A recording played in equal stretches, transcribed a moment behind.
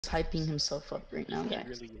hyping himself up right now,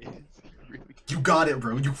 guys. He really is. He really You got it,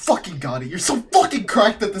 bro. You fucking got it. You're so fucking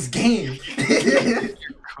cracked at this game.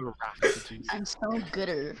 You're correct, dude. I'm so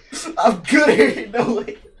gooder. I'm good. No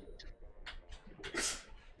way.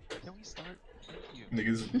 Can we start? Thank you.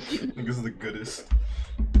 Niggas are the goodest.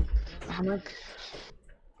 I'm like,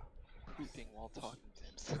 Pooping while talking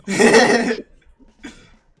to himself.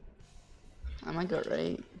 I might go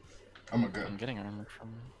right. I'm gonna go. I'm getting armor from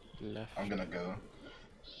left. I'm gonna go.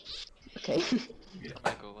 Okay. Yeah.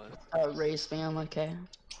 I go left. Raise spam, okay.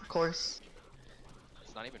 Of course.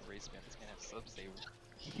 It's not even race spam, it's gonna have sub save.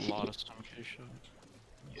 A lot of summonation.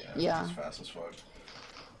 Yeah. It's fast as fuck.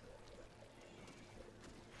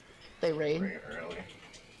 They raid. Very early.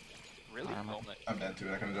 Really? Armor. Oh, I'm dead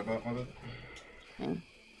too. I can jump out. My bad. Yeah.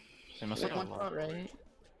 They must Like have one a lot. shot, right?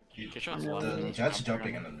 K-shot's I'm left. The Jet's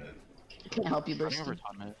jumping in the mid. Can't help you, Running over Bursty.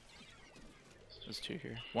 top mid. There's two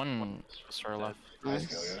here. One star left. Nice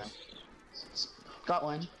kill, Nice. guys. Got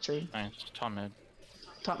one. Tree. Nice. Top mid.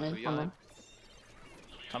 Top mid. Yeah. One more.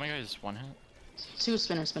 Tommy guy is one hit. Two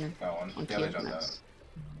spinner. Got one. On Yeah, they Kia. jumped out. Nice.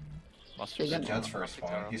 Lost They two. The got- Jet's first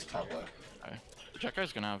spawn. He's top left. The Jet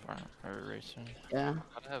guy's gonna have armor race soon. Yeah.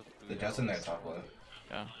 The Jet's in there top left.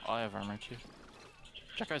 Yeah, I have armor too.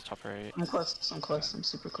 Jet guy's top right. I'm close. I'm close. I'm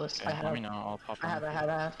super close. Okay, I let me have. know. I'll pop I have. in. I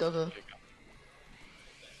have. Go, go. Okay, go.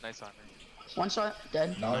 Nice armor. One shot.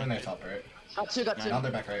 Dead. No, in there top right. Got two. Got two. Now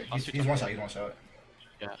they're back right. He's one shot. He's one shot.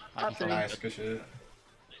 Yeah. Top three. Nice, good shit.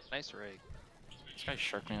 Nice rig. This guy's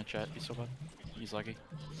sharking the Jet. He's so bad. He's laggy.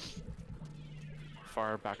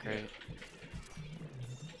 Far back right.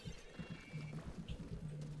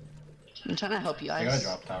 I'm trying to help you I gotta guys.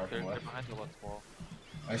 drop tower They're from left. behind the left wall.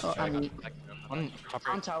 Nice Oh, I check. mean, One top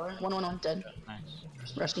on right. tower. One. Dead.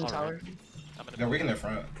 Nice. Rushing Alright. tower. I'm gonna They're weak in their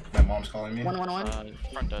front. My mom's calling me. One.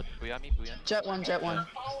 Front dead. Booyah me, booyah. Jet one.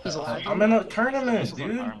 He's alive. I'm in a tournament, This is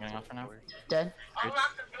dude. I'm getting off for now. Dead.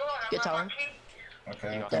 Get tower.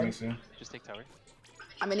 Okay, Got coming it. soon. Just take tower.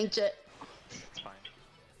 I'm in Jet. It's fine.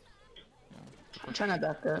 I'm trying to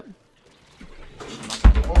back up.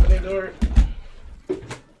 Open the door.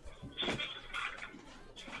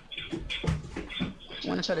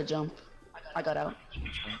 Wanna try to jump. I got out.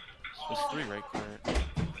 There's three right for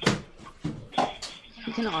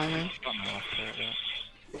You can armor. Got my left for it,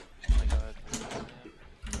 yeah. Oh my god.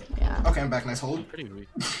 Yeah. Okay, I'm back. Nice hold. Pretty weak.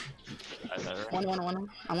 I better. One.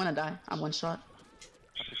 I'm gonna die. I'm one shot.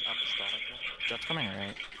 I'm stalling. Jet's coming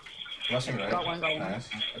right. Rushing right. Got one. Nice.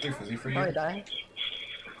 I threw fizzy for you. Probably die.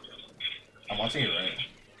 I'm watching you right.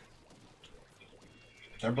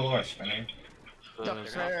 They're below our spinner.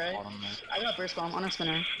 There's right. bottom there. I got burst bomb on a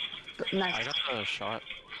spinner. Nice. I got the shot.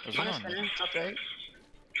 There's On a one spinner. Top right.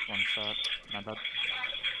 one shot. My bad.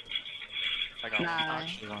 I got one. Nice.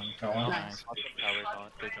 Actually one. Got one? Nice. I'll take tower now.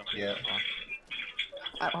 They're jumping.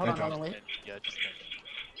 Yeah. Hold on, wait. Yeah, just finish.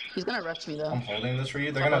 He's gonna rush me though. I'm holding this for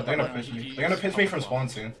you. They're gonna pitch me. They're gonna pitch me from spawn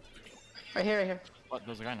soon. Right here. What?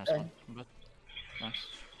 There's a guy in our Hey. spawn. But nice.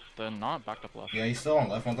 They're not backed up left. Yeah, he's still on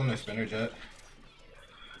left. One's on their spinner, Jet.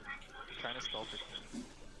 Trying to stall for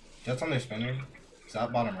Jet's on their spinner. Is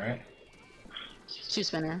that bottom right? Two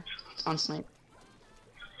spinner. On snipe.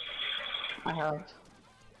 I have.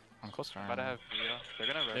 I'm close to But I have Booyah. They're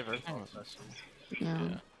gonna They have run. everything with us. Yeah.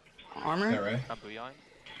 Yeah, Armor. right. I'm Booyahing.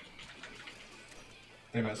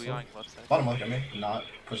 They I'm missed. Booyahing left side. Bottom left, get me. Not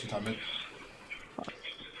pushing top mid.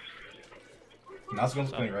 Now's going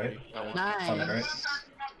to spinning right. Top mid right. Nice.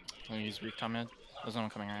 He's weak top mid. There's no one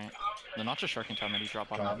coming right. They're not just sharking top mid. He dropped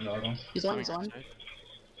bottom. Drop another one. He's one. He's one.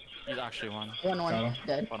 He's actually one. One. Got him.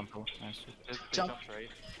 Dead. Bottom pool. Nice. They Jump. jumped right.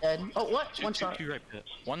 Dead. Oh, what? One shot. Two right pit.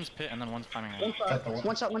 One's pit and then one's climbing One right. Got the shot. one.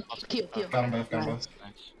 One shot. One. Kill. Got him both, got him Nice. both.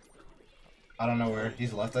 Nice. I don't know where.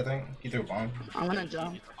 He's left, I think. He threw a bomb. I'm gonna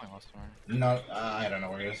jump. He's definitely lost somewhere. No, I don't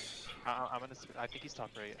know where he is. I'm gonna. I think he's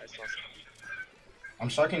top right. I saw some. I'm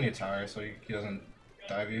sharking your tower so he doesn't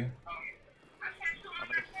dive you. I'm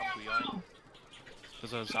Booyahing.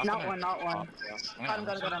 There's a zap Not in one. there. Not one. I'm Got him.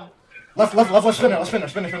 gonna- Got him. Left,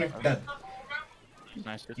 spinner. Dead.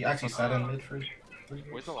 Nice. Dude. He actually sat in mid for 3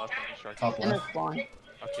 Where's the last one you shark? Top In the left. spawn.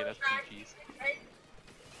 Okay, that's GG's.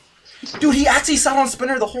 Dude, he actually sat on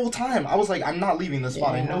spinner the whole time. I was like, I'm not leaving this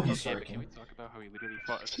spot. I know he's Okay, but can we sharking. talk about how he literally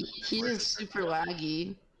fought? He is super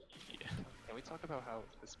laggy. Can we talk about how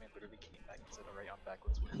this man literally came back and said, "Alright, I'm back.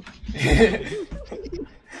 Let's win."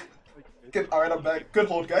 Good, alright, I'm back. Good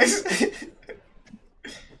hold, guys.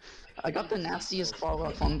 I got the nastiest follow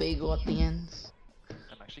up on Bagel at the end.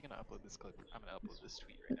 I'm actually gonna upload this clip. I'm gonna upload this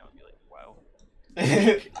tweet right now and be like, "Wow."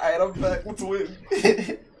 Alright, I'm back. Let's win.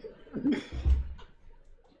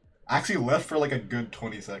 I actually left for like a good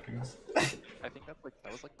 20 seconds. I think that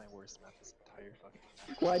was like my worst map this entire entire fucking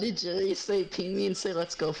map. Why did Jerry say ping me and say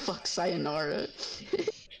let's go fuck sayonara?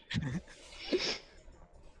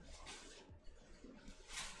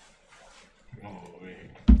 Oh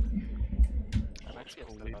wait. I'm actually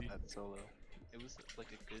upset about that solo. It was like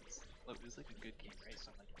a good, it was like a good game, right?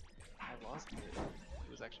 So I'm like, I lost it.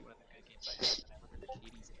 It was actually one of the good games I had, and I look at the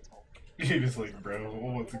KDs and it's all fucking. You're just like, bro,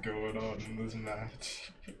 what's going on in this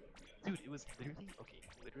match? Dude, it was literally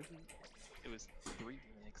literally, it was 3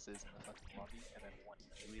 mixes in the fucking lobby, and then 1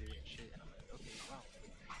 leader and shit. And I'm like, okay, wow,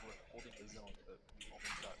 we're holding the zone, but we only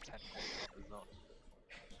got 10 points on the zone.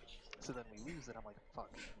 So then we lose, and I'm like, fuck.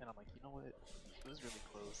 And I'm like, you know what? It was really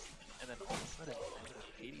close. And then all of a sudden, I look at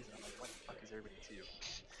the 80s, and I'm like, what the fuck is everybody too?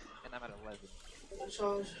 And I'm at 11. What's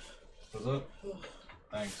up?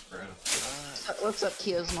 Thanks, bro. What's up,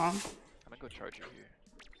 Kia's mom? I'm gonna go charge her here.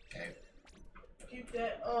 Okay. Keep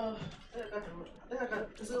that, I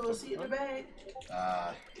got this little seat in the bag.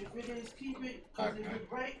 If it is, keep it, cause if it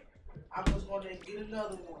break, I'm just gonna get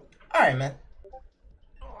another one. Alright, man.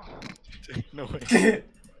 No way.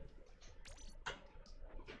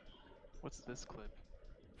 What's this clip?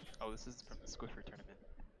 Oh, this is from the Squiffer tournament.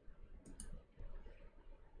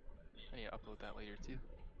 I need to upload that later too.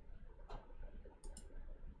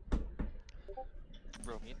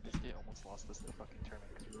 Bro, me and Biscuit almost lost this in the fucking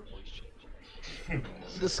tournament because we were voice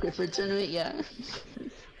changing. The Squiffer tournament, yeah.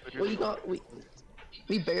 We got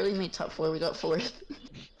we barely made top 4. We got 4th.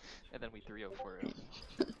 And then we 3-0 4-0.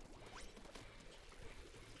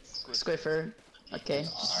 Squiffer. Okay,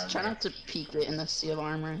 just try not to peek it in the sea of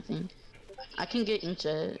armor. I think I can get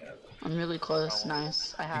inkjet. I'm really close.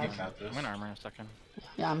 Nice. I You have. can cap this. I'm in armor in a second.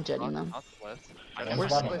 Yeah, I'm jetting them. Not left. I'm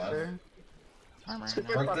Where's bottom left. Squiffer? Armor.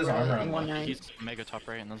 Squiffer Mark top this right armor and on one left. right. He's mega top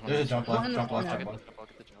right, and there's one. There's a jump left, One jump left, on jump the- left. I'll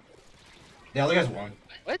get the jump. Yeah, look at one.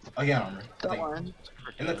 What? Oh, yeah, armor. I Got think. one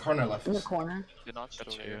In the corner left. in the corner. Did not Got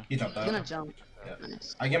settle two. there. He jumped He's gonna out. jump. Yeah.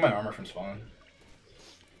 Nice. I get my armor from spawn.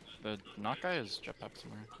 The knock guy is jetpack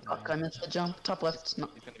somewhere. Fuck, I missed the jump. Top left. No,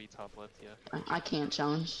 He's gonna be top left, yeah. I can't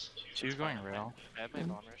challenge. Two going rail. I have my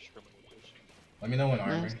bomb rush from push. Let me know when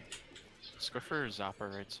armor. Nice. Squiffer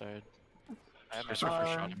zapper right side. I have Or my Squiffer Uh,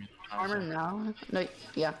 shot at me. Armor now. No,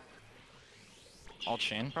 yeah. All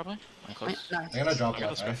chain probably. I'm close. Nice. I'm gonna drop Okay,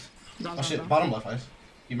 left let's go. ice. Zone, Oh zone, shit, zone. bottom left ice.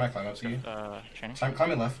 He might climb up to you. Chaining.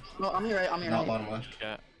 Climbing left. No, I'm your right. I'm your Not right. bottom left.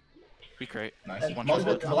 Yeah. Weak right. Nice. Dead. One Most,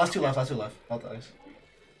 shot. the last two left, Left ice.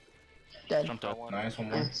 Dead. Jumped up. Nice, one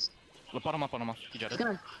more. Nice. Bottom up. He He's jetted.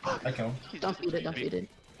 gonna I kill him. don't feed it. Don't feed it.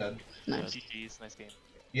 Dead. Nice. GG's, nice game.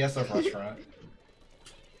 He has the rush front.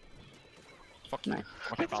 Fuck you. Nice.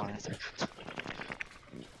 Okay, following.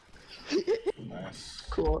 Nice.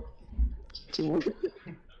 Cool. 2 more.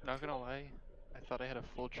 Not gonna lie, I thought I had a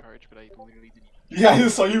full charge, but I literally didn't. Yeah, I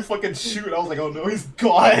saw you fucking shoot. I was like, oh no, he's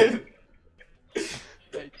gone. Bro,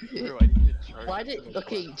 I didn't even charge. Why did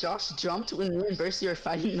okay? Josh jumped when me and Bercy were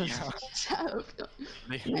fighting the Yeah. tab.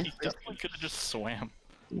 He definitely could have just swam.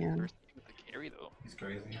 Yeah. First with the carry though. He's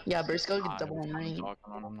crazy. Yeah, Bercy got I'm double on right.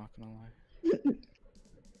 talking on, I'm not gonna lie.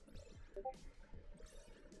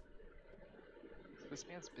 This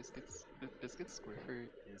man's biscuit Squiffer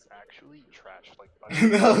is actually trash. Like,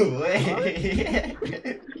 No way.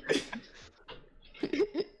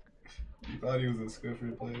 You thought he was a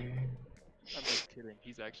Squiffer player. I'm just kidding.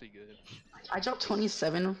 He's actually good. I dropped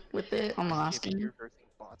 27 with it on the last Yeah, but game. you're versing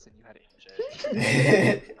bots and you had it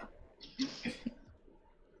in jet.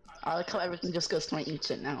 I like how everything just goes to my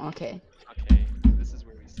inkjet now. Okay. Okay, this is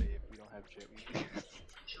where we save. We don't have jet. We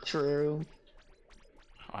True.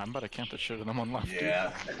 Oh, I'm about to camp the shit and I'm on left.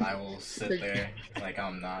 Yeah, I will sit there like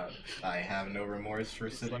I'm not. I have no remorse for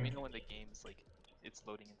just let me sitting. know when the game's like it's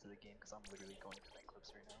loading into the game because I'm literally going to my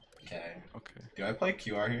clips right now. Okay. Okay. Do I play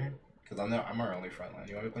QR here? Cause I'm our only frontline.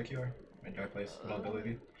 You want me to play QR? Or do I play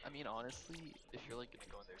mobility? I mean, honestly, if you're like gonna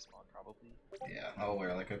go in their spawn, probably. Yeah, I'll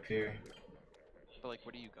wear like up here. But like,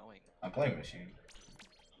 what are you going? I'm playing machine.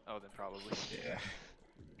 Oh, then probably.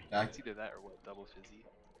 Yeah. It's either that or what? Double fizzy.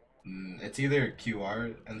 It's either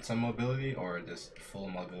QR and some mobility or just full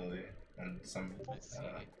mobility and some I see.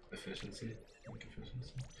 efficiency. Like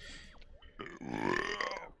efficiency.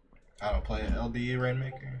 I don't play LDE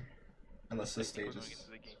Rainmaker unless this We're stage going is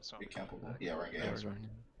into the game, so be I'm campable. back. Yeah, we're Yeah, getting we're going.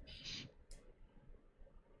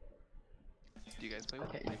 Do you guys play with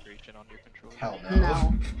Okay. vibration on your controller? Hell no.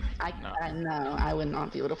 No, No. no, I would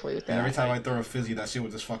not be able to play with And that. every time I throw a fizzy, that shit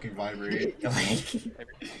would just fucking vibrate. Like,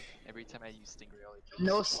 Every time I use Stingray, I'll like.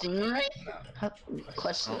 No stingray? nah.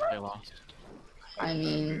 Question? Oh, they lost. I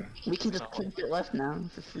mean, we can just keep it left now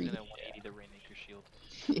for free. And then 180 the Rainmaker shield.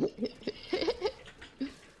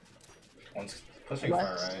 One's pushing far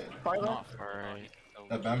Left, right. far Not left. far right. Oh,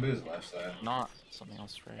 The bamboo's left side. Not something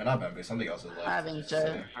else, Or right? not bamboo, something else is left. I haven't Say.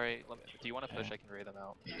 Jet. Alright, do you want to push? I can raid them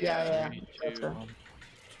out. Yeah. 3, That's 2, it. 1.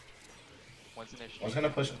 One's an issue. One's gonna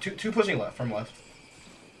push. Two pushing left from left.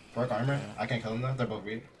 Dark armor. Yeah. I can't kill them though. They're both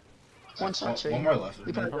weak. One shot tree. One more left.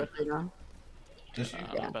 We probably both right now. Just you.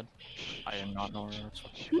 Yeah. Bad. I do not know where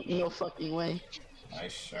that's No fucking way.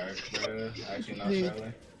 Nice shark, bro. Actually not Dude.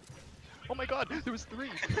 sadly. Oh my god, there was 3!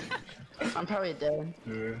 I'm probably dead.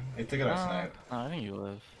 Dude, they took it out snipe. No, I think you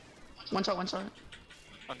live. One shot.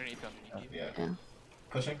 Underneath you. Yeah. Yeah.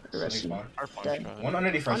 Pushing. The rest Pushing spawn. Our fun Dead. shot. One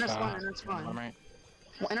underneath first Inner spawn. spawn. I'm right.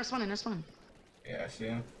 Well, inner spawn. Yeah, I see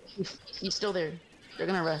him. He's still there. They're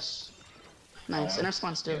gonna rush. Nice. Inner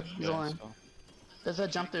spawn still. Yeah, He's yeah, alive. So, There's a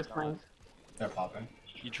jump through flank. They're popping.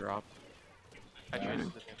 you drop. I tried Nice.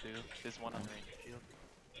 to flip him too. There's one on the range field.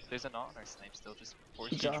 There's a knot on our snipe still, just force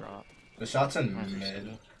He you dropped. Drop. The shot's in Alright,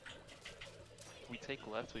 mid. We take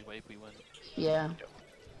left, we wipe, we win. Yeah.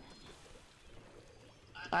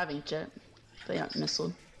 I haven't Jet. They got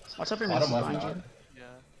missile. Watch out for Bottom missiles left behind not. you.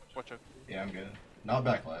 Yeah. Watch out. Yeah, I'm good. Not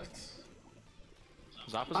back left.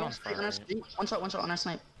 Zap is On on our street, fire. Right? One shot on our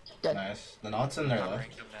snipe. Dead. Nice. The knot's in their I'm left.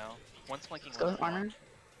 ranking him now. One's flanking Let's go, left. armor.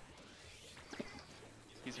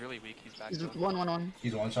 He's really weak, he's back. He's though. 1.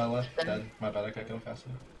 He's one shot left. Dead. Dead. My bad, I could kill him faster.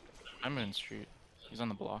 I'm in street. He's on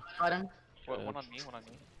the block. Got him. One on me, one on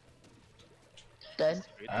me. Dead.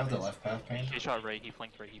 I have the left path pain. He shot right, he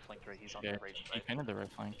flanked right, he's on Yeah, the right he side. painted the right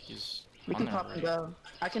flank. He's We on can there pop and right. go.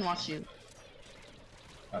 I can watch you.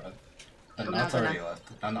 My bad. The No, knot's no, no. already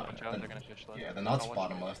left. The knot, Watch out, they're gonna fish left. yeah, the knot's I'll watch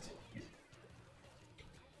bottom mid. left.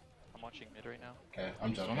 I'm watching mid right now. Okay,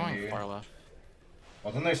 I'm There's jumping one on here. far left.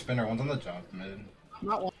 One's on their spinner, one's on the jump mid.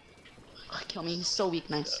 Not one. Kill me. He's so weak.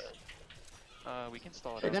 Nice. We can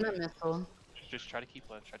stall it They're out. gonna missile. Just try to keep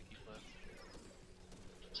left,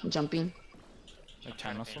 I'm jumping. Like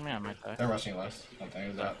 10 left for me, I might die. They're rushing left. Something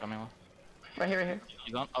is that. Coming left. Right here.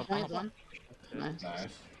 He's on. Oh, Nice one. Nice. Nice.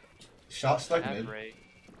 Shot I stuck have mid. Ray.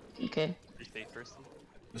 Okay. You stay first.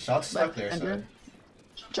 The shot's stuck Left, there, enter.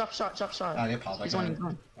 so. Drop shot. Ah, they popped like He's one. that. He's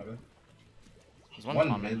one. My bad. There's one One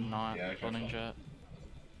coming, mid. not Yeah, okay, building fine. jet.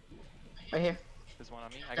 Right here. There's one on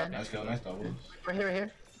me. I got Nice kill, nice doubles. Right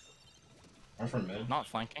here. One from mid. Not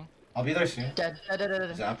flanking. I'll be there soon. Dead.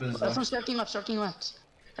 Zap is That's one striking left.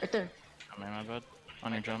 Right there. Coming, my bad.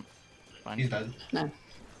 On your jump. Fine. He's dead. No.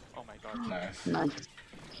 Oh my god. Nice. Nice.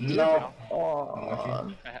 No. Oh.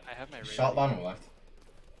 Unlucky. I have my Ray. Shot bottom left.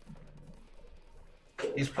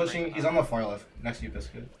 He's pushing. He's on the far left, next to you,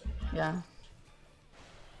 Biscuit. Yeah.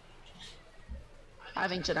 I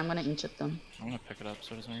have inked it. I'm gonna ink it them. I'm gonna pick it up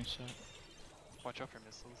so it doesn't reset. Watch out for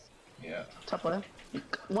missiles. Yeah. Top left.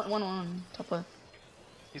 One. Top left.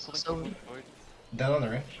 He's holding So- forward. Dead on the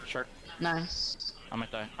ring. Shark. Nice. I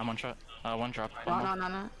might die. I'm one shot. One drop. No.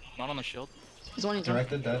 Not on the shield. He's one.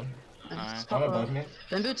 Directed, dead. Nice. Nice. Top One above left. me.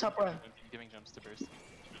 Bamboo top left. I'm giving jumps to burst.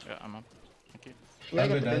 Yeah, I'm up. Thank you. You gotta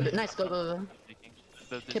get Bamboo the dead. bamboo. Nice. Go. I'm taking.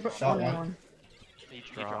 Okay, bro. Shot One. one. He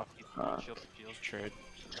Drop. dropped. He's shield. Trade.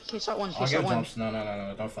 Okay, shot one. I'll Okay, shot give one. jumps.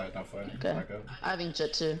 No. Don't fight. Okay. Back up. I have inked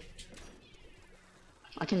jet too.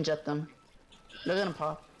 I can jet them. They're gonna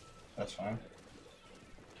pop. That's fine.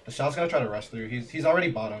 The shot's gonna try to rush through. He's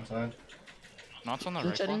already bottom side. Not's on the Ink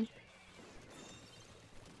right jetting. one.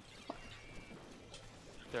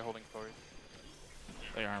 They're holding forward.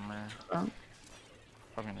 They armor. Oh,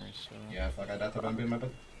 Probably gonna reset. Yeah, fuck, I died to bamboo, my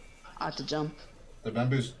bad. I have to jump. The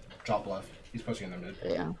bamboo's drop left. He's pushing in the mid.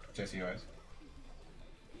 Yeah. JCUIs.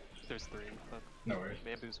 There's 3. But No worries.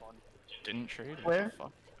 bamboo's 1. Didn't trade. What Where? the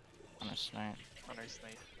fuck? On a snipe. On our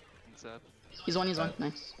snipe. And Zap. He's one.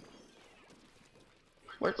 Nice.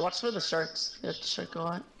 Watch for the sharks. They have to shark a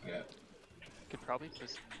lot. Yeah. Could probably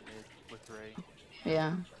push mid with Ray.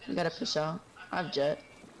 Yeah. We gotta push out. I have jet.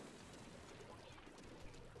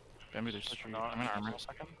 Bamboo, there's street. not- I'm gonna armor in a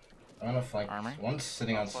second. I'm gonna flank. Armor? One's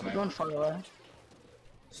sitting on We're snipe. going far away.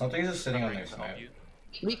 Something's just sitting on I'm their trying to help snipe.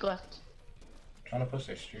 you. Weak left. Trying to push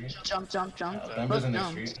their street. Jump. Bamboo's in their no.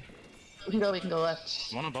 street. We can go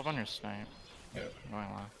left. One above on your snipe. Yeah.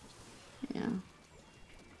 Going left. Yeah.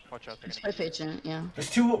 Watch out, they're Let's gonna play patient. Yeah. There's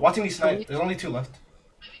two watching me snipe. There's only two left.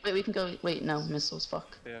 Wait, we can go. Wait, no. Missiles.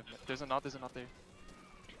 Fuck. They have, there's a knot there.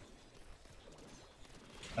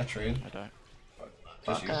 I trade. I die.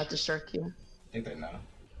 Just Fuck. you. I have to shark you. I think they know.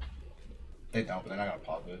 They don't, but they're not gonna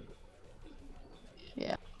pop it.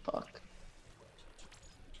 Yeah. Fuck.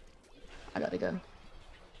 I gotta go.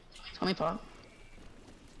 Tell me pop.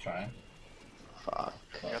 Trying. Fuck.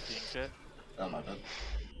 You got the ink jet? Oh my bad.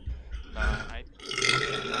 Nah,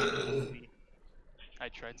 I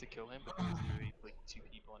tried to kill him, but there was literally like 2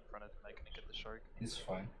 people in front of him. I couldn't get the shark. He's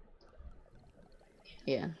fine.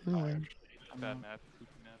 Yeah. No worries. Bad map.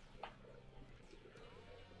 Poopy map.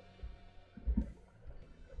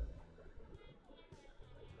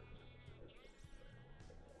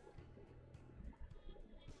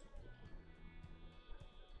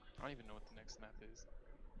 I don't even know what the next map is.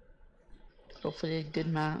 Hopefully a good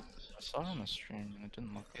map. I saw it on the stream and it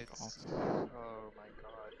didn't look like It's awful. oh my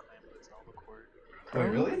god, Clamblitz Alba Court. Wait,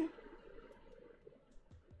 really?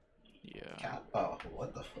 Yeah. Cap? Oh,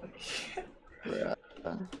 what the fuck? Bruh.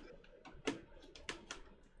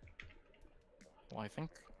 Well, I think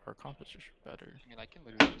our comp is just better. I mean, I can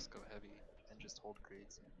literally just go heavy and just hold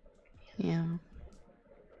grades. Yeah.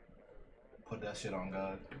 Put that shit on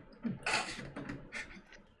God.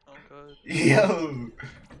 Oh god. Yo!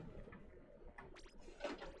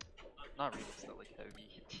 Not remix though, like heavy.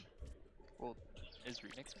 Well, is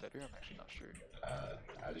remix better? I'm actually not sure.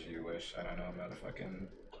 As you wish. I don't know. I'm not a fucking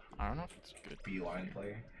I don't know if it's good. beeline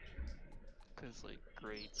player. Cause like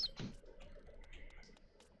grades.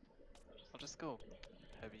 I'll just go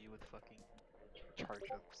heavy with fucking charge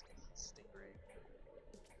ups, stingray.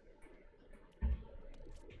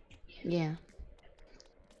 Yeah.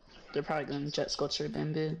 They're probably going to jet sculpture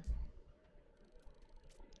bamboo.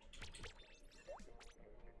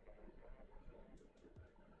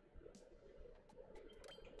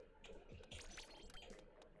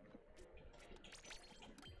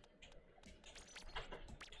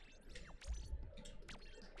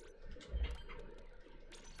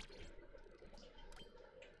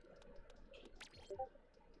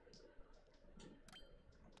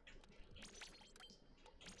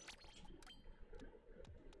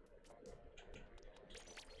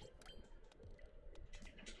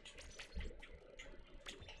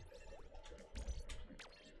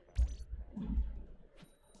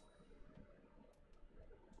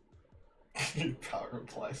 Power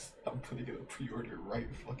replies. I'm putting it a pre-order right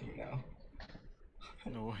fucking now.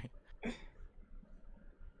 No way.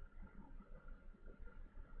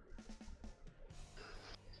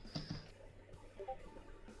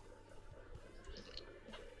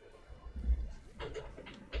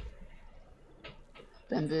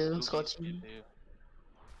 Bamboo sculpture.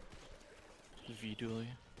 V dually.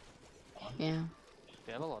 Yeah.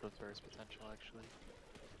 They have a lot of burst potential actually.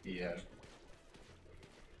 Yeah.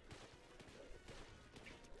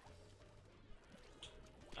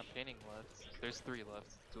 I'm painting left. There's 3 left.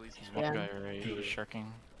 Delete's There's Yeah. one guy right, he's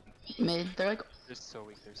sharking. Mid. They're like, They're so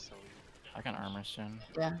weak, they're so weak. I can armor soon.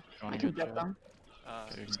 yeah. You I wanna can get jump jet? them.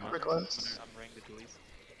 Okay, Just go. Super close. I'm raying the deletes.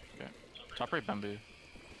 Top right bamboo.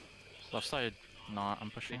 Left side, not. I'm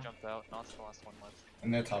They pushing. jumped out, Not's the last one left.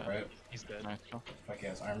 And they're top right. He's dead. Nice kill. Fuck, he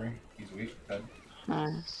has armor. He's weak. Dead.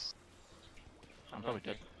 Nice. I'm probably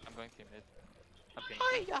dead. I'm going through mid. I'm getting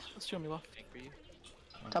Hi, yeah. Let's do me left. tank for you.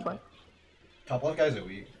 Top left. Top left guys are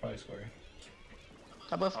weak. Probably score.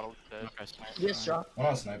 Top left. Bottle dead. Okay, snipe. DDS drop. One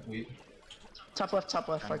on snipe. Weak. Top left, right,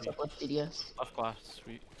 Bamboo. top left, DDS. Left glass,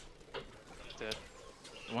 sweet. Dead.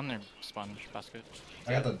 One there, sponge, basket.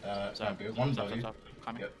 I got the bamboo. One Top, W. top,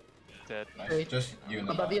 climbing. Yep. Dead. Nice. Great. Just you and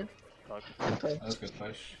the Above bot. you. Fuck. Okay. That was a good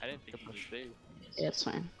push. I didn't think he was there. Yeah, it's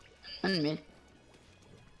fine. I'm mid.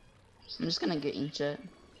 I'm just gonna get inkjet.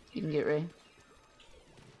 You can get Ray.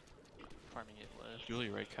 Farming it left. Julie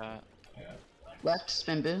right cat. Yeah. Left,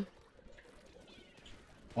 bamboo.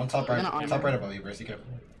 One top I'm right. gonna Top armor. right above you, Bracy. Careful.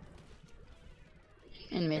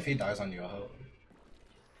 In If mid. he dies on you, I'll help.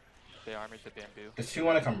 They armored the bamboo. There's 2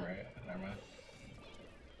 wanna come right. Never mind.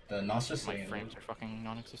 The Nos just My saying. frames are fucking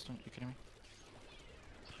non-existent. You kidding me?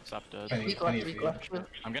 Stop dead. Penny, Weak penny left, of weak you. left.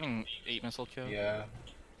 I'm getting 8 missile kill. Yeah.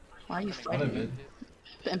 Why are you One in fighting me? mid.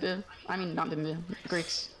 Bamboo. I mean, not bamboo.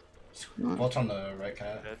 Greeks. No. Squelch on the right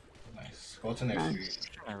cat. Dead. Nice. Squelch in their Nice. street.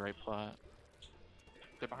 My right plot.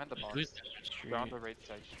 They're behind the box. Julie's They're on the right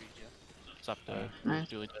side street, yeah. Stop dead. Nice.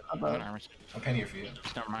 Julie dead. Above. I'm gonna armor. I'm penny of you.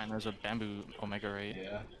 Never mind, there's a bamboo omega right.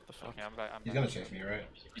 Yeah. What the fuck? Okay, I'm back. I'm He's back. gonna chase me, right?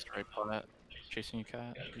 He's right plot. Chasing you,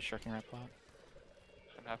 cat. He's sharking right plot.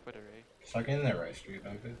 I'm halfway to Ray. Sucking in their right street,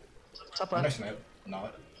 bamboo. Top I'm gonna left. snipe.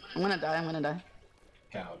 Not. I'm gonna die, I'm gonna die.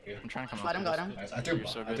 Can't help you. I'm trying to come Got up. him, with got this. him. Nice. I threw, You're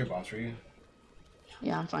so I good. threw bombs for you.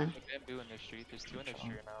 Yeah, I'm fine. The bamboo in their street. There's 2 in their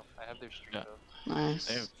street right now. I have their street Yeah. though. Nice.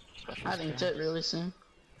 They have special I think jet really soon.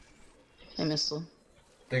 Hey, missile.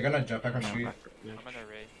 They're gonna jump back on street. I'm gonna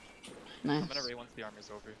Ray. Nice. I'm gonna Ray once the armor's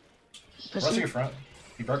over. Push Rush to me. your front.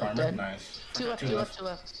 He broke armor. Dead. Nice. Two left, Two two left. left, two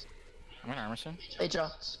left. I'm gonna armor soon. They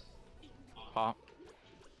dropped. Pop.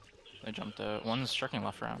 They jumped out. One's sharking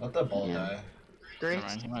left round. Let the ball Yeah. die. Great. Never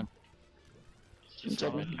mind, he went. Jet-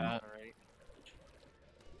 Still mid cat. Alright.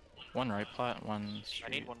 One right plot, one I street,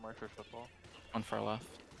 need one more for football. one far left.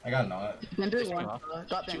 I got not. Bamboo Just one. go off.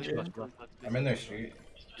 Got Julie's bamboo. left, left. I'm in their street.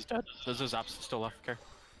 He's dead. There's his apps still left, care.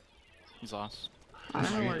 He's lost. I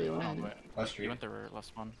don't know where he Oh, went. wait. Last He street. went there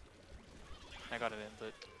last one. I got it in,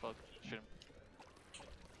 but fuck, shoot him.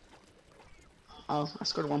 Oh, I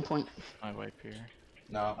scored 1 point. My wipe here.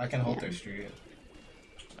 No, I can hold Yeah. their street.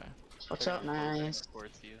 Watch out, nice.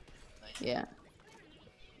 Towards you. Nice. Yeah,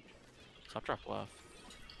 Top drop left.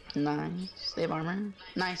 nice. They have armor.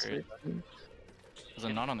 Nice. Great. There's a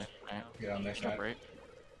none on the right. Get on their Drop side. right.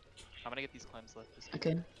 I'm gonna get these climbs left. This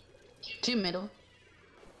Okay. 2 middle.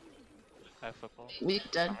 I have football. Weak,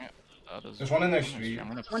 dead. There's one in their street. I'm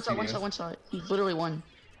gonna One shot, one shot, one shot. Literally one.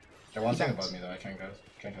 They're one thing Defense. above me though. I can't go.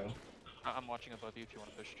 Can't go. I'm watching above you if you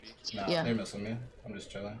want to push street. Nah, Yeah. they're missing me. I'm just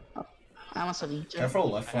chilling. I almost have you. Careful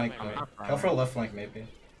left I flank. have my Wait. right. Careful left flank maybe.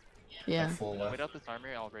 Yeah. Like full left. Wait out this armor,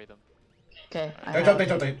 I'll raid them. Okay. They jump. They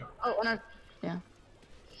jump. They. Oh, in our. Yeah.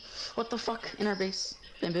 What the fuck? In our base.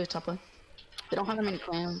 Bamboo, top left. They don't have that many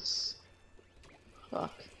clams.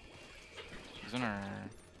 Fuck. He's in our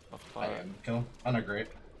left I flat. am. Kill him. On a great.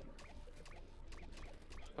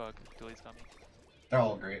 Fuck, Dooley's got me. They're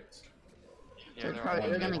all great. Yeah, They're they're probably all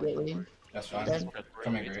they're gonna get you. That's fine. Dead.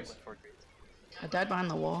 Come in, Grace. I died behind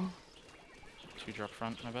the wall. 2 drop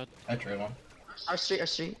front, my bad. I trade one. Our street, our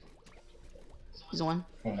street. He's one.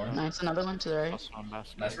 One more. Nice, another one to the right. Plus one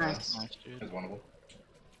basket. Nice. Nice. Nice, dude. It's winnable.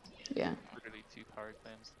 Yeah. Literally 2 power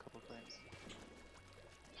claims, a couple claims.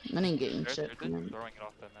 I didn't get in They're shit. just from them. throwing it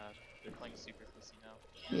off the map. They're playing super pussy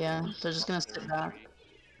now. Yeah, they're just gonna sit back.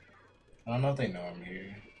 I don't know if they know I'm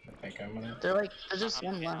here. I think I'm gonna. They're like, they're just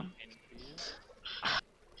one low.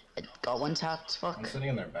 I got one tapped. I'm Fuck. sitting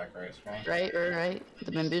in their back right spawn. Right.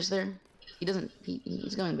 The bamboo's there. He doesn't.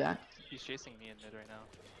 He's going back. He's chasing me in mid right now.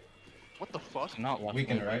 What the fuck? He's not left.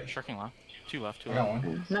 Weaken right. Sharking left. 2 left, 2 I got left.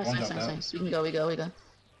 one. Nice, One nice, jumped nice, out. nice. We can go. We go.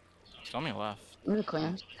 Still on me left. I'm gonna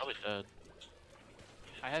clams. Probably dead.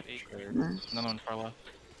 I have 8 clear. Nice. Another one far left.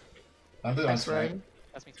 I'm doing Nice snipe. ride.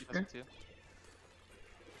 That's me too, that's me too.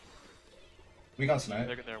 We got snipe.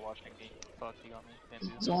 They're watching me. Fuck, he got me.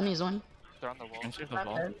 Bamboo. He's one. They're on the wall. Can you save the Back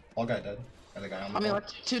ball? dead. All guy dead. Or the guy on the On me wall.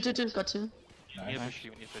 left. Two. Got two. We need to Nice. push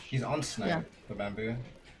you, we need to push He's you. on snipe. Yeah. The bamboo.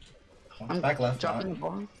 I'm Back left. dropping Not. the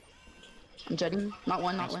ball. I'm jetting. Not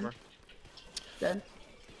one. Nice Dead. work.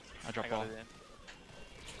 I I drop got ball. it in.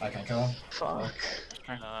 I can kill him. Fuck.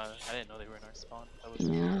 I didn't know they were in our spawn. That was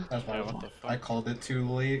Yeah. That's Yeah, fine. what the fuck? I called it too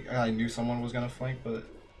late. I knew someone was gonna flank, but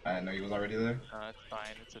I didn't know he was already there. it's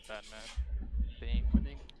fine. It's a bad map. They ain't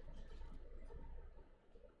winning.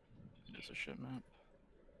 It's a shit map.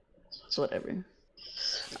 It's whatever.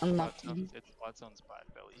 I'm not. It's Blood Zone's bad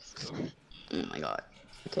belly, so. Oh my god.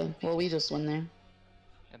 Okay. Well, we just won there.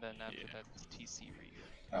 And then after Yeah. that, it's TC Reef.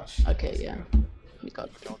 Oh shit. Okay. Yeah. We got.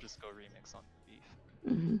 I'll just go remix on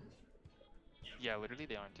Beef. Mhm. Yeah, literally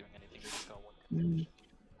they aren't doing anything. They just got one. Mhm.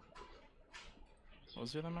 What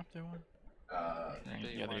was the other map they won?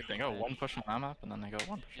 They Yeah, won they go the- one push on that map, and then they go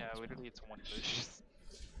one push on Yeah, this literally it's one push.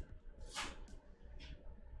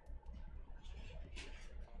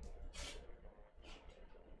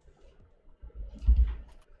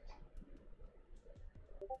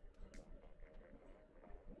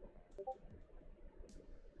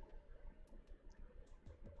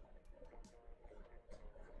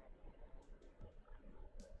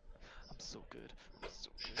 I'm so good. I'm so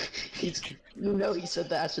good. He's. You know he said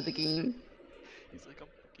that after the game. He's like, I'm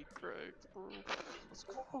fucking cracked, bro. Let's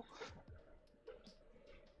go.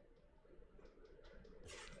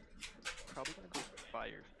 Probably gonna go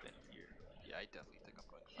fire then here. Yeah, I definitely think I'm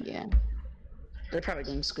going fire. Yeah. They're probably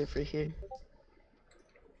going squid for here.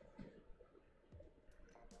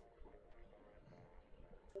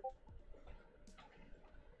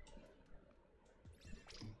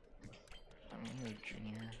 I mean, you're a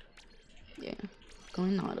junior. Yeah.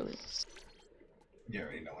 Going Nautilus. You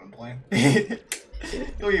already know what I'm playing.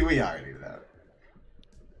 we already know that.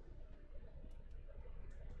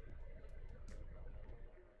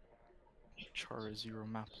 Char is 0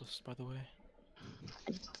 map list, by the way.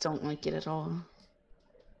 I don't like it at all.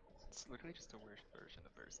 It's literally just a worse version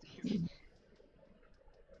of Bursty.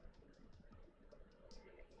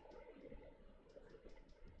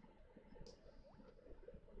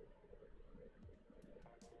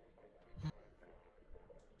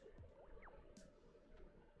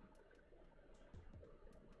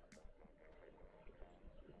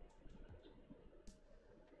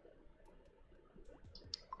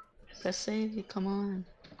 Let's save you. Come on.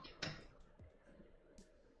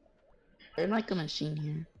 They're like a machine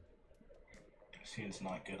here. Scene's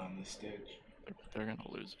not good on this stage. They're gonna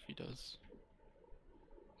lose if he does.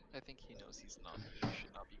 I think he knows he's not. He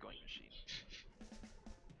should not be going machine.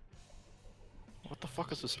 What the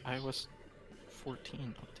fuck is this iOS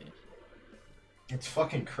 14 update? It's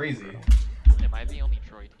fucking crazy. Am I the only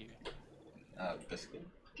droid here? Biscuit.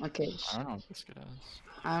 Okay. I don't know what Biscuit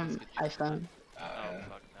is. iPhone. Yeah.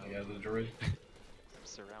 fuck no. Yeah, the droid. I'm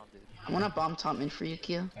surrounded. I want to bomb top mid for you,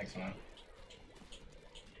 Kia. Thanks, man.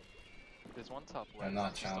 There's one top left. I'm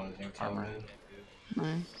not just don't challenging top armor. mid.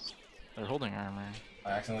 Nice. They're holding armor.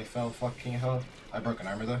 I accidentally fell. Fucking hell. I broke an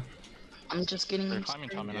armor though. I'm just getting They're him climbing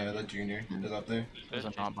straight. top mid. Yeah, the junior is up there. There's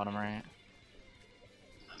a not bottom right.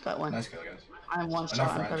 Got one. Nice kill, guys. I'm one Enough shot.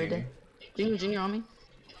 I'm front, covered junior. there. Junior on me.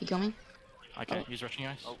 He kill me. I can't. He's rushing you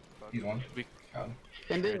guys. Oh, fuck. He's one. We- Got him.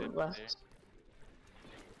 Bamboo Traded left.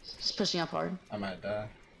 He's pushing up hard. I might die.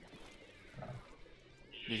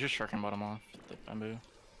 He's just sharking bottom off. The bamboo.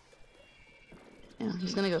 Yeah,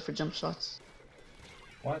 he's gonna go for jump shots.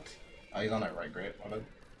 What? Oh, he's on that right, great. What?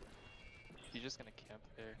 He's just gonna camp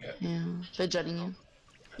there. Yeah, they're jetting you.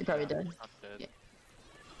 You're probably dead. Not dead.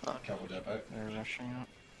 Yeah. Couple jet back. They're rushing up.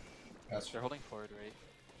 That's They're holding forward,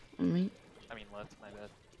 right? Me. I mean left, my bad.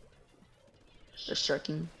 They're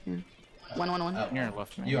sharking here. One. Oh, Near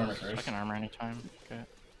left. You armor I first. can armor anytime. Okay.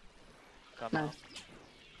 Got him Nice. off.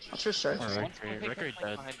 What's for shark? Alright. One's Rick- behind- Rick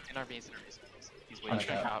dead. behind- in our base. He's I'm waiting. just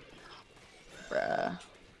gonna cap. Bruh.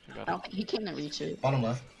 We I got don't it. think he can't reach it. Bottom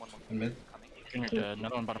left. One In mid. coming. Junior dead.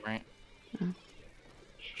 Another one bottom right. Mhm.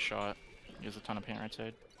 Shot. He has a ton of paint right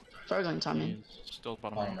side. Sorry, going top mid. He's still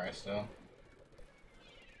bottom Bottom right. right still.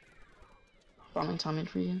 Bombing top mid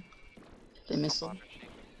for you. They missed him. Bomb rushing.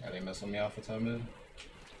 Yeah, they missing me off the top mid.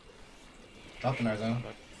 Dropped in our zone.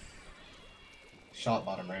 Shot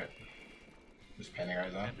bottom right. Just panning our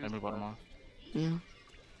zone. Bamboo bottom off. Yeah.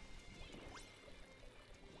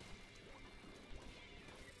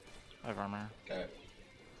 I have armor. Okay.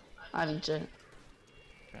 I haven't jet.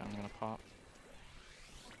 Okay, I'm gonna pop.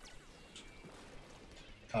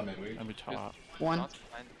 Top mid weak. Bamboo top. One. Shots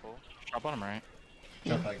behind full. Shot bottom right.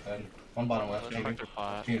 Jump back dead. One bottom left. Jump Maybe. back to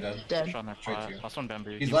flat. Junior dead. Dead. Shot in their Straight to flat. you. Last one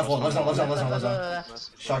bamboo. He's left one. Left zone. Left zone. Left zone. Left zone.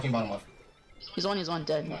 Left. Shocking bottom left. He's one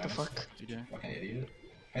dead. What the Nice. fuck? You do. Fucking idiot.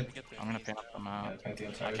 Hit. Get there. I'm gonna paint up the Yeah, map. paint the I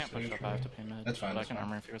entire can't push stage, up, I have right? to pay mid. That's fine, But I that's can fine.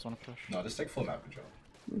 armor if you guys wanna push. No, just take full map control.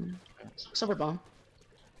 Silver bomb.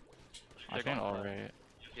 I They're think gonna- alright.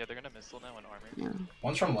 Yeah, they're gonna missile now in armor. Yeah.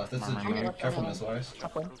 One's from left. This is a Armor. junior. Armor. Careful missile eyes.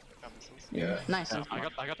 Top one. Got missiles. Yeah. Nice. Yeah,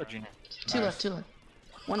 I got the junior. Two Nice. left.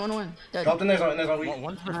 One. Dead. Dropped in there zone. In there zone. Weak.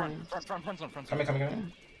 One's for front. Nice. Front zone.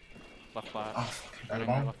 Coming. Left flat. Oh, fuck. Got Running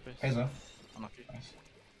a my bomb. left base. Hey, zone. Unlucky. Nice.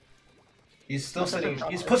 He's still What's up, sitting. big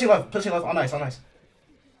He's top? pussy left. Oh, nice.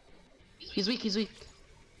 He's weak.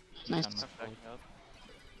 Nice. I'm I'm backing up.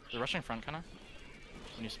 They're rushing front kinda.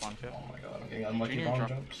 When you spawn kill. Oh my god, I'm getting unlucky Junior bomb drop.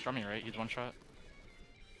 jumps. Drop me right. He's one shot.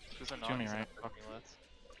 There's a Two knock. me He's right. gonna fuck me left.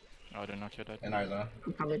 Oh, I didn't knock you dead. In our zone.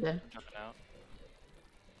 I'm probably dead. Jumping out.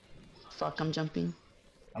 Fuck, I'm jumping.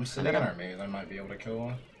 I'm sitting in our maze. I might be able to kill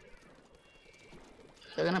one.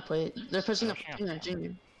 They're gonna play it. They're pushing up Pushing up.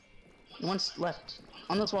 junior. One's left.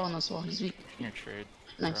 On this wall. He's weak. Junior trade.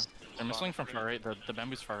 Nice. They're missing from far right. The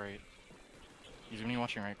bamboo's far right. He's gonna be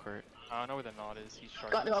watching right court. I don't know where the knot is. He's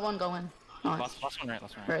sharp. Got one going. Nice. Last one right.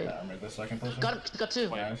 Right. Yeah, I'm ready this second person. Got it. Got two.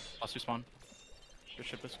 Wait. Nice. Last two spawn. Good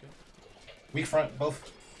shit, biscuit. Weak front,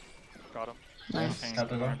 both. Got him. Nice. Don't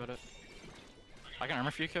Tap it worry on. about it. I can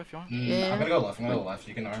armor for you, Kyo, if you want. Yeah. I'm gonna go left.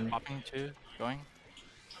 You can arm me. Popping two. Going.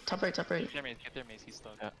 Top right. Get their mace. He's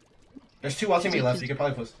stuck. Yeah. There's two watching me left. You can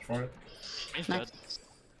probably push for it. He's Nice. dead.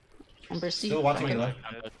 Umber C. Still watching me Okay. left.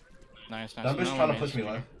 I'm dead. Nice. Bambu's No trying to one push me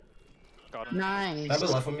mains. left. Got him. Nice.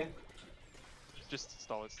 Bambu left with me. Just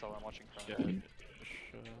stall it. I'm watching front.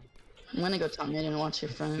 Yeah. I'm gonna go top mid and watch your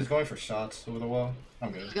He's friend. going for shots over the wall.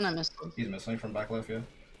 I'm He's good. gonna missile. He's missing from back left, yeah.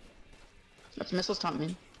 That's missiles top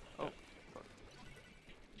mid.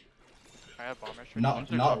 I have bombers.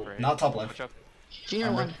 Not top left. Watch out. Junior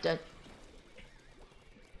I'm one ready. dead.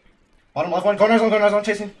 Bottom left one. Corner zone,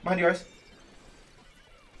 chasing behind you guys.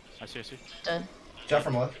 I see. Dead. Jet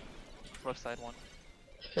from left. Left side one.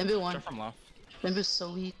 Bamboo one. Jump from left. Bamboo's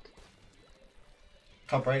so weak.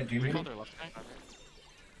 Top right, Read Junior. all their left right.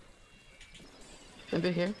 Bamboo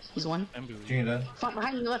here. He's one. Bamboo. Junior dead. Front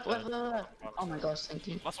behind you. Left. Oh my gosh, thank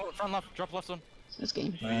you. Last one, front left. Drop left one. This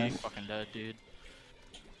game. Nice. Fucking dead, dude.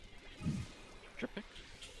 Drip pick.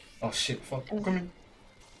 Oh shit, fuck. Come here.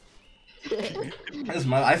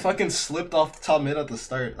 I fucking slipped off the top mid at the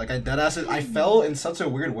start. Like I deadass it. I fell in such a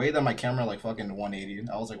weird way that my camera like fucking 180.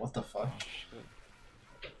 I was like, what the fuck? Oh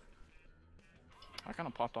shit. I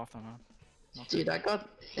kinda popped off that man. Dude, I got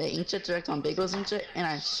the inkjet direct on Bagels inkjet, and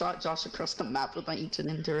I shot Josh across the map with my inkjet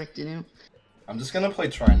and directed him. I'm just gonna play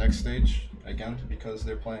try next stage again because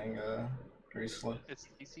they're playing very slow. It's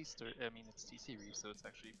TC it's TC Reef, so it's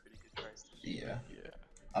actually pretty good price. Yeah. Yeah.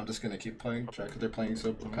 I'm just gonna keep playing try because they're playing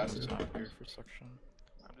so passive. It's not here for section.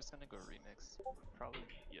 I'm just gonna go remix. Probably,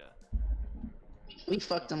 yeah. We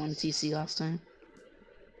fucked him on TC last time.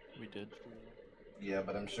 We did. Yeah,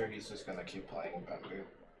 but I'm sure he's just gonna keep playing Bamboo.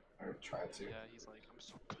 Or try to. Yeah, he's like, I'm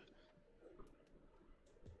so good.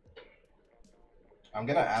 I'm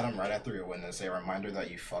gonna add him right after we win this, a reminder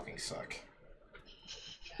that you fucking suck.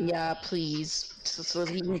 Yeah, please. So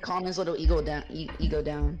he can calm his little ego down. Ego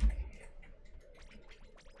down.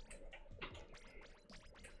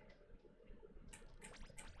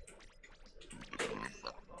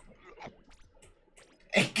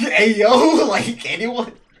 Hey yo, like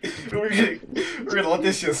anyone? We're gonna let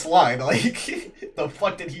this shit slide. Like, the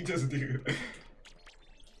fuck did he just do?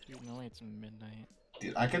 Dude, no way, it's midnight.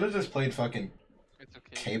 Dude, I could have just played fucking It's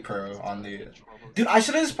okay. K-Pro on the. Trouble. Dude, I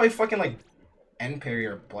should have just played fucking like N-Parry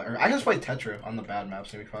or I just played Tetra on the bad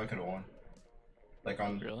maps and we probably could have won. Like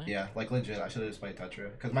on. Really? Yeah, like legit. I should have just played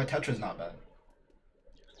Tetra because my Tetra's not bad.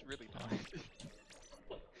 It's really not.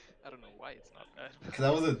 I don't know why it's not bad. Because I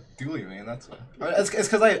was a dually man. That's why. It's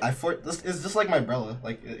because I this is just like my Brella.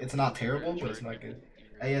 Like it's not terrible, but it's not good.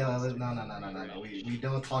 Hey, no. We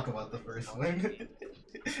don't talk about the first one.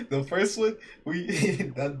 The first one,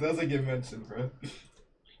 that doesn't get mentioned, bro.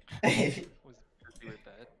 Was you were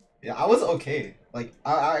bad? Yeah, I was okay. Like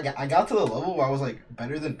I got to the level where I was like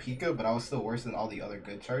better than Pika, but I was still worse than all the other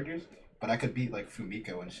good chargers. But I could beat like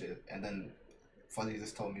Fumiko and shit. And then Fuzzy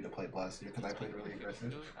just told me to play Blast because I played really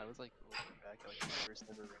aggressive. I was like looking back at like my first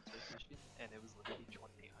ever rank rotation, and it was literally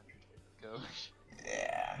 2800 go.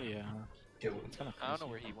 Yeah. Yeah. Kid was, It's kind of I don't know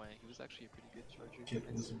where he went. He was actually a pretty good charger. Kid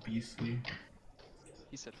was beastly.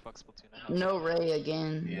 He said fuck Splatoon. No Ray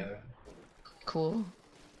again. Yeah. Cool.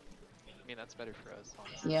 I mean that's better for us,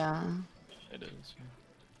 honestly. Yeah. It is.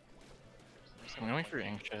 I'm going for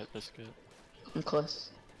ink chat, that's good. I'm close.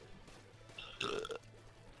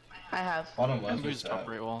 I have. Bottom left Bamboo's is top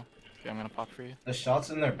that. right wall. Okay, I'm gonna pop for you. The shot's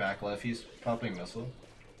in their back left. He's popping missile.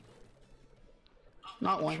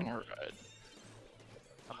 Not Pushing one. or red.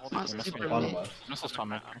 I'm holding Not the missing super Bottom mid. left. Missile's top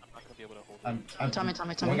mid. I'm not gonna be able to hold it. I'm Tommy.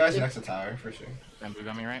 One guy's next to tower for sure. Bamboo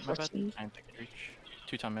got me right, my bad. Fourteen. I didn't take reach.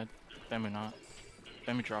 2 top mid. Bamboo not.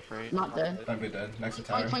 Bamboo drop right. Not dead. Bamboo dead. Next to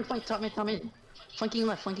tower. Flank, top mid. Flanking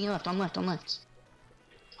left, on left.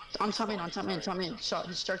 On top mid. Shot,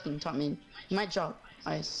 he's striking, top mid. He might drop.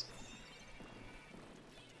 Ice.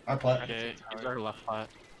 Our plat. Okay, he's our left flat.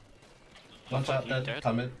 One shot dead. Dead.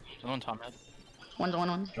 Top mid. Another one top mid. One.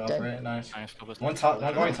 Drop Dead. right. Nice. Nice, go One top.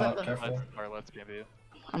 One going Left, top. left, Careful. Our left bamboo.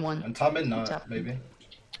 I'm one. And top mid not. Tap. Maybe.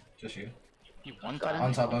 Just you. He one Got him. top.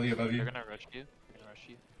 On top above you. They're gonna rush you.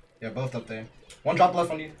 Yeah, both up there. One drop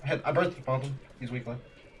left on you. I burst the bottom. He's weak left.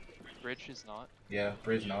 Bridge is not. Yeah,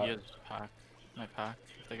 bridge not. He is pack. Might pack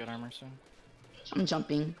if they get armor soon. I'm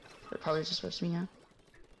jumping. They're probably just rushed me out.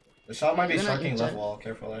 The shot might be They're not sharking jet. left wall.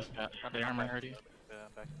 Careful, guys. Yeah, they armor already. Yeah,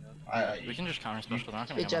 I'm backing up. We can just counter special. They're not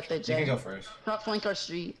gonna They be jet, they You can jet. go first. Not flank our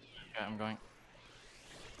street. Yeah, I'm going.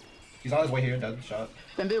 He's on his way here. Dead shot.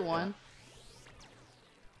 Bamboo one.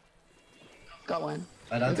 Got one.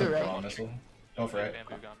 That's a Bamboo right. draw missile. Go for it.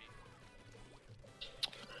 Bamboo got me.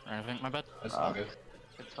 Alright, I think my bad. That's all good.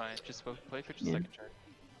 It's fine. Just play for just Yeah. second chart.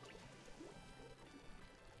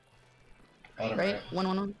 Bottom Right? right.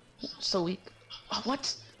 One. So weak. Oh,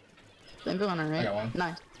 what? Bamboo on our right. I got one.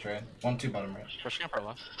 Nice. Straight. 1-2 bottom right. Rushing up our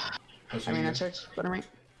left. Pushing I mean, you. I charge. Bottom right.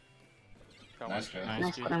 Got Nice one. guy. Nice,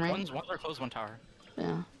 Nice, dude. bottom right. One's our close, one tower.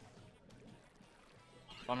 Yeah.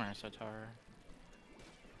 Bottom right side tower.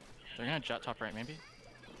 They're gonna jet top right, maybe.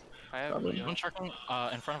 I have Probably. One sharking in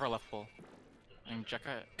front of our left pole. And Jet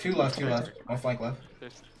got 2 left. One flank left.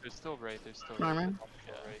 There's still right. There's still Armor. right.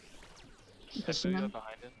 Yeah, right. Pushing Bamboo them.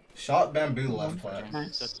 behind him. Shot bamboo left plat.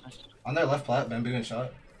 Nice. That's nice. On their left plat, bamboo and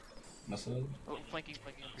shot. Missile. Oh, flanking.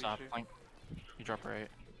 I'm pretty Top sure. flank. You drop right.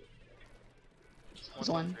 One's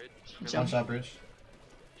one. on bridge. One Jump. shot bridge.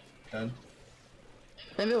 Dead.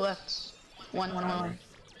 Bamboo left. One.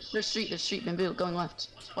 There's street. Bamboo going left.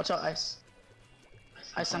 Watch out, ice.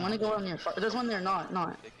 Ice, I'm gonna go on your far. There's one there, not.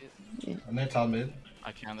 Take it. Yeah. On their top mid.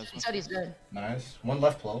 I can this He one. said he's dead. Nice. One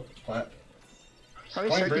left plat. Probably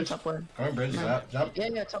Going striking bridge. top one. Going bridge. No. Zap.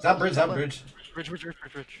 Yeah, top Zap left, bridge. top Zap left. bridge.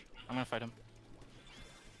 Bridge. I'm gonna fight him.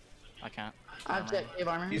 I can't. I have jet, cave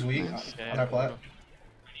armor. He's weak. Nice. Okay, On our plat.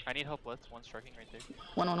 I need help left. One striking right there.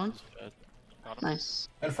 One. He's dead. Got him. Nice.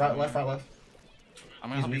 In front left. I'm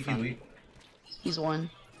gonna He's help you weak. front. He's one.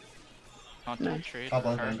 Not Nice. dead. Trade. Top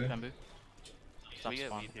left, Alright, bamboo. bamboo. Stop We get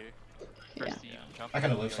spawn. lead here. Yeah. First you jump. I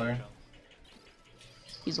kinda then live, you sorry. jump.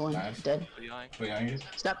 He's one. Nice. Dead. Behind. Behind you.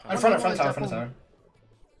 Stop. In front One, tower. stop one.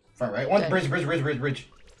 Front right. One Okay. bridge.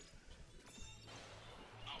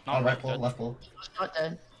 Not On right dead. pole. Left pole. Shot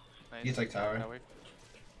dead. Nice. He's like tower. Tower.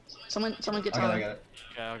 Someone get I tower. got it.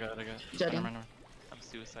 Okay, I got it. Jetting. Never mind. I'm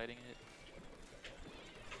suiciding it.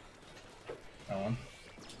 I won.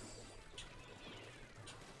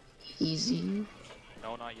 Easy.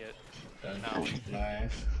 No, not yet. Done. No.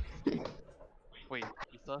 Nice. Wait,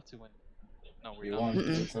 we still have to win. No, we're You done. won.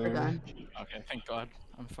 Mm-mm, It's we're over. done. Okay, thank God.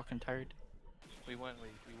 I'm fucking tired. We won.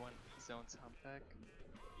 Wait, we won zone sound pack.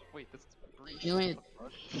 Wait, that's breach. You What win. the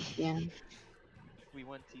fuck? Yeah. We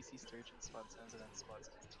won TC Sturgeon spot 10s and then spot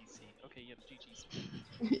 10s TC. Okay, yep,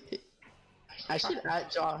 GG's. I should add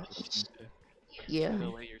Josh. Yeah. By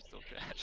the way, you're